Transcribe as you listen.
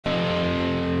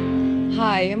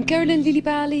Hi, I'm Carolyn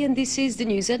Lilipali and this is the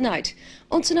News at Night.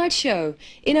 On tonight's show,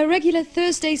 in our regular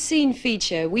Thursday Scene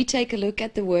feature, we take a look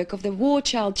at the work of the War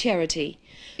Child charity.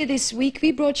 This week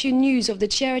we brought you news of the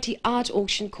charity art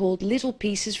auction called Little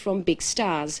Pieces from Big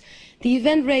Stars. The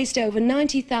event raised over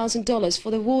 $90,000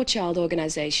 for the War Child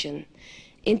organization.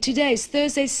 In today's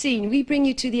Thursday Scene, we bring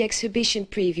you to the exhibition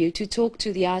preview to talk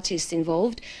to the artists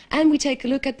involved, and we take a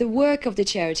look at the work of the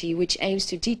charity, which aims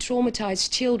to de-traumatize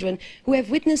children who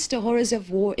have witnessed the horrors of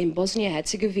war in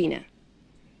Bosnia-Herzegovina.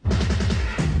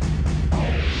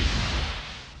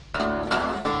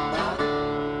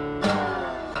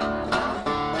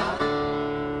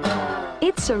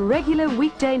 It's a regular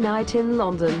weekday night in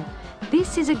London.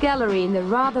 This is a gallery in the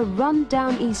rather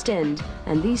run-down East End,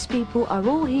 and these people are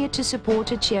all here to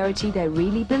support a charity they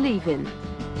really believe in.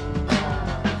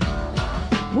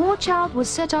 War Child was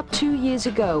set up 2 years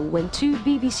ago when two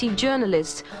BBC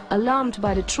journalists, alarmed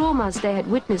by the traumas they had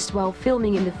witnessed while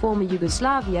filming in the former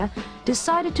Yugoslavia,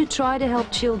 decided to try to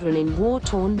help children in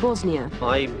war-torn Bosnia.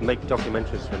 I make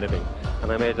documentaries for a living,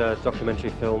 and I made a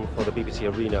documentary film for the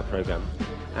BBC Arena programme.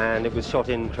 And it was shot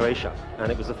in Croatia, and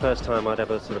it was the first time I'd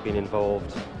ever sort of been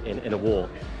involved in a war.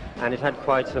 And it had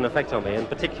quite an effect on me, and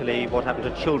particularly what happened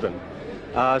to children.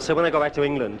 So when I got back to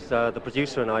England, the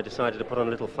producer and I decided to put on a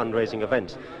little fundraising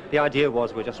event. The idea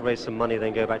was we'd just raise some money,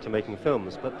 then go back to making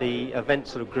films. But the event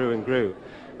sort of grew and grew,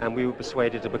 and we were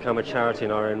persuaded to become a charity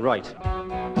in our own right.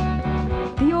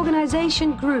 The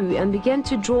organization grew and began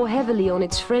to draw heavily on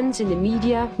its friends in the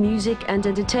media, music and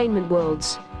entertainment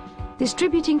worlds.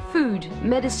 Distributing food,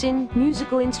 medicine,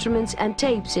 musical instruments and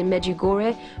tapes in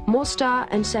Medjugorje, Mostar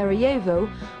and Sarajevo,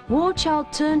 War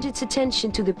Child turned its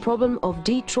attention to the problem of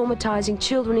de-traumatizing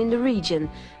children in the region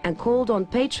and called on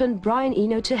patron Brian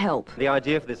Eno to help. The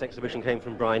idea for this exhibition came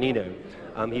from Brian Eno.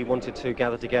 He wanted to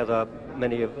gather together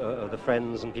many of the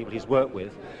friends and people he's worked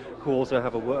with who also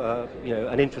have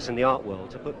an interest in the art world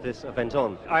to put this event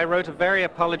on. I wrote a very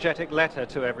apologetic letter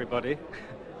to everybody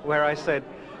where I said,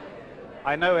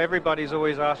 I know everybody's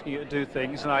always asking you to do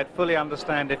things, and I'd fully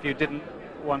understand if you didn't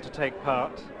want to take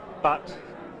part, but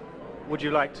would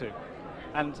you like to?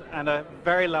 And a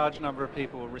very large number of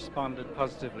people responded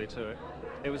positively to it.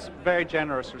 It was a very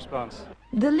generous response.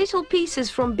 The Little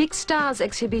Pieces from Big Stars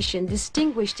exhibition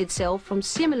distinguished itself from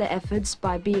similar efforts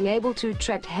by being able to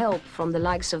attract help from the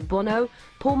likes of Bono,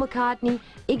 Paul McCartney,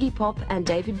 Iggy Pop and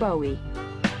David Bowie.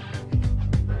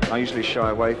 I usually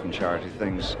shy away from charity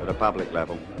things at a public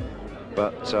level.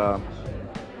 But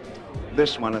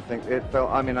this one, I think, it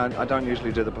felt, I mean, I don't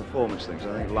usually do the performance things.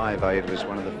 I think Live Aid was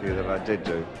one of the few that I did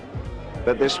do.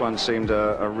 But this one seemed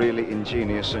a really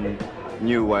ingenious and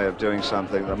new way of doing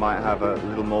something that might have a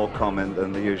little more comment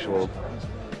than the usual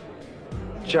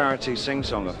charity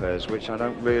sing-song affairs, which I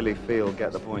don't really feel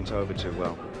get the point over too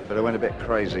well. But I went a bit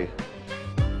crazy.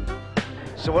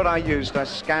 So what I used, I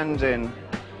scanned in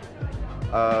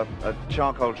a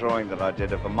charcoal drawing that I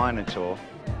did of a Minotaur,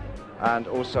 and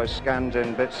also scanned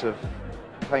in bits of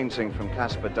painting from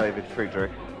Caspar David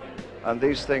Friedrich. And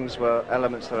these things were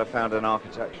elements that I found in an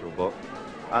architectural book.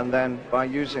 And then by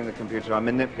using the computer, I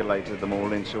manipulated them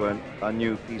all into a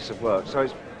new piece of work. So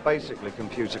it's basically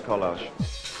computer collage.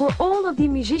 For all of the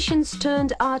musicians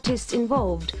turned artists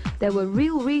involved, there were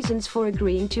real reasons for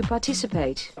agreeing to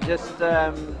participate. Just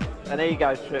an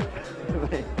ego trip.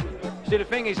 See, the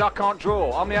thing is, I can't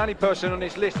draw. I'm the only person on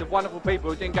this list of wonderful people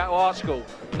who didn't go to art school.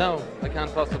 No, I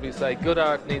can't possibly say. Good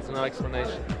art needs no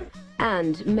explanation.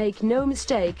 And make no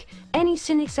mistake, any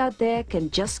cynics out there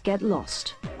can just get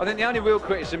lost. I think the only real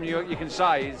criticism you can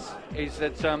say is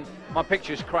that my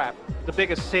picture's crap. The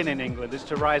biggest sin in England is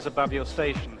to rise above your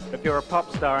station. If you're a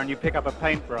pop star and you pick up a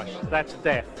paintbrush, that's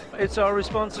death. It's our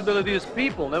responsibility as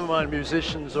people, never mind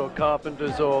musicians or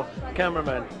carpenters or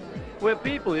cameramen. We're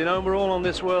people, you know, and we're all on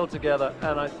this world together,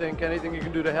 and I think anything you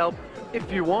can do to help,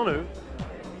 if you want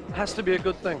to, has to be a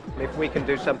good thing. If we can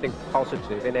do something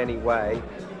positive in any way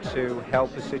to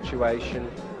help a situation,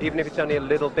 even if it's only a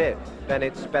little bit, then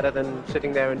it's better than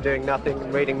sitting there and doing nothing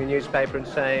and reading the newspaper and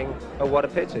saying, oh, what a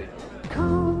pity.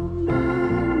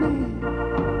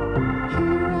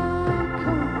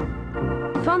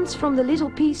 Funds from the Little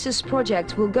Pieces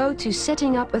project will go to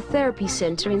setting up a therapy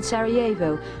center in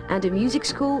Sarajevo and a music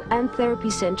school and therapy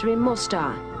center in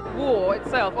Mostar. War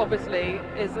itself, obviously,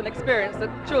 is an experience that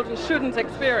children shouldn't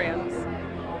experience,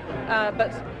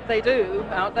 but they do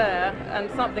out there, and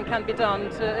something can be done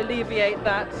to alleviate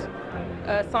that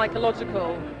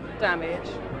psychological damage.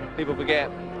 People forget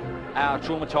how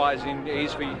traumatising it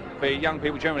is for young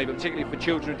people generally, but particularly for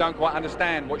children who don't quite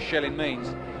understand what shelling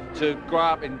means. To grow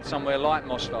up in somewhere like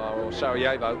Mostar or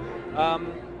Sarajevo,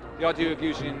 the idea of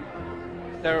using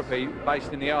therapy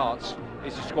based in the arts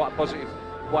it's just quite a positive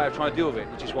way of trying to deal with it,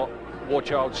 which is what War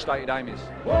Child's stated aim is.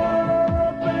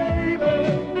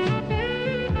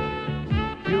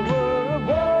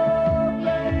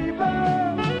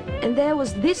 And there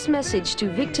was this message to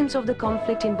victims of the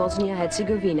conflict in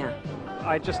Bosnia-Herzegovina.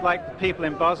 I'd just like the people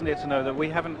in Bosnia to know that we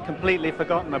haven't completely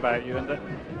forgotten about you and that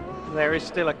there is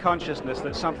still a consciousness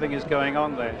that something is going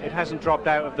on there. It hasn't dropped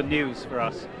out of the news for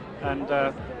us,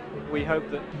 and we hope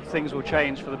that things will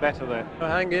change for the better there.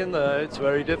 Hang in there, it's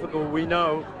very difficult, we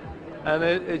know, and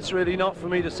it's really not for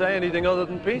me to say anything other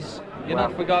than peace. You're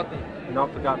not forgotten. You're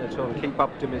not forgotten at all. Keep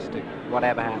optimistic,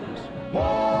 whatever happens.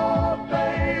 War,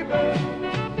 baby.